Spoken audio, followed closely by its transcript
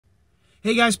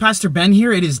Hey guys, Pastor Ben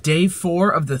here. It is day 4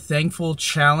 of the Thankful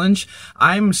Challenge.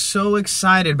 I'm so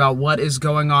excited about what is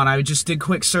going on. I just did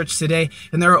quick search today,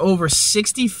 and there are over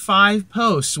 65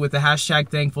 posts with the hashtag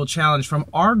Thankful Challenge from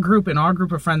our group and our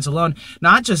group of friends alone.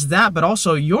 Not just that, but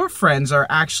also your friends are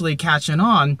actually catching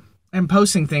on and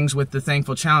posting things with the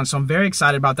Thankful Challenge. So I'm very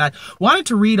excited about that. Wanted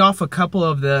to read off a couple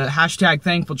of the hashtag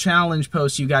Thankful Challenge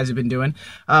posts you guys have been doing.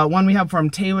 One we have from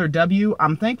Taylor W.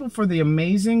 I'm thankful for the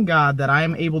amazing God that I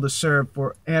am able to serve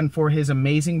and for his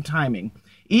amazing timing.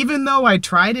 Even though I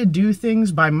try to do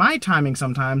things by my timing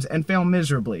sometimes and fail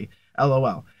miserably.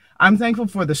 LOL. I'm thankful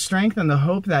for the strength and the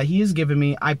hope that he has given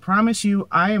me. I promise you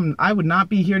I would not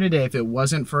be here today if it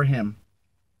wasn't for him.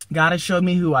 God has showed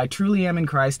me who I truly am in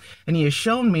Christ, and he has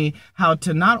shown me how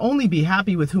to not only be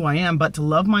happy with who I am, but to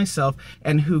love myself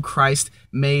and who Christ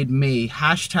made me.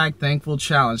 Hashtag Thankful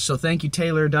Challenge. So thank you,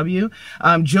 Taylor W.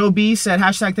 Joe B said,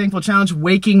 hashtag Thankful Challenge,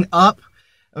 waking up.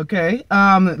 Okay.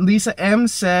 Lisa M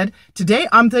said, today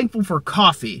I'm thankful for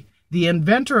coffee, the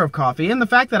inventor of coffee, and the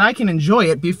fact that I can enjoy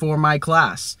it before my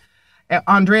class.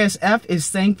 Andreas F. is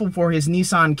thankful for his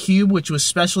Nissan Cube, which was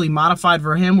specially modified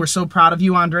for him. We're so proud of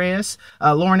you, Andreas.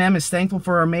 Lauren M. is thankful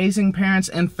for her amazing parents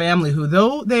and family who,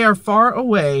 though they are far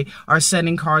away, are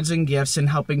sending cards and gifts and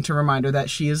helping to remind her that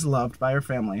she is loved by her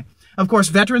family. Of course,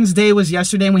 Veterans Day was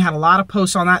yesterday, and we had a lot of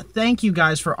posts on that. Thank you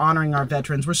guys for honoring our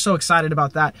veterans. We're so excited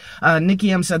about that.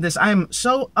 Nikki M. said this, I am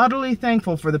so utterly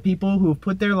thankful for the people who have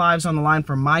put their lives on the line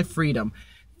for my freedom.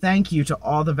 Thank you to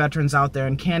all the veterans out there.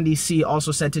 And Candy C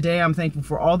also said, today I'm thankful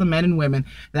for all the men and women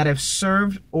that have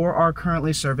served or are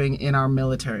currently serving in our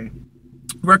military.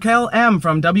 Raquel M.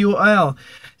 from WL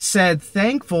said,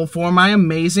 thankful for my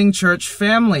amazing church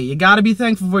family. You got to be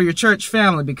thankful for your church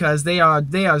family because they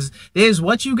is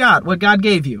what you got, what God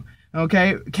gave you.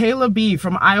 Okay. Kayla B.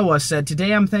 from Iowa said,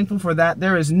 today I'm thankful for that.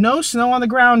 There is no snow on the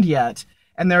ground yet,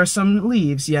 and there are some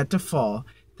leaves yet to fall.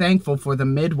 Thankful for the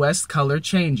Midwest color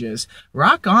changes.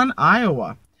 Rock on,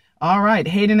 Iowa. All right,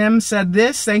 Hayden M. said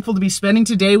this, thankful to be spending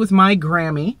today with my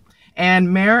Grammy.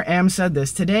 And Mayor M. said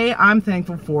this, today I'm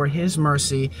thankful for his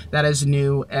mercy that is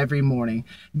new every morning.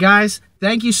 Guys,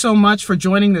 thank you so much for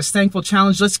joining this Thankful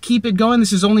Challenge. Let's keep it going.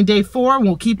 This is only day 4.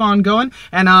 We'll keep on going.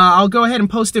 And I'll go ahead and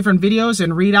post different videos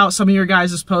and read out some of your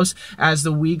guys' posts as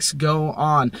the weeks go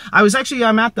on.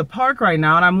 I'm at the park right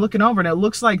now, and I'm looking over, and it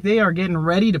looks like they are getting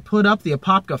ready to put up the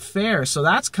Apopka Fair. So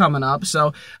that's coming up.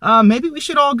 So maybe we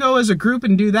should all go as a group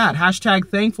and do that. Hashtag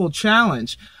Thankful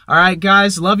Challenge. All right,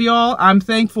 guys, love you all. I'm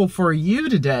thankful for you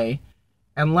today.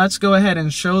 And let's go ahead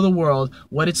and show the world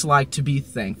what it's like to be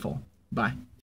thankful. Bye.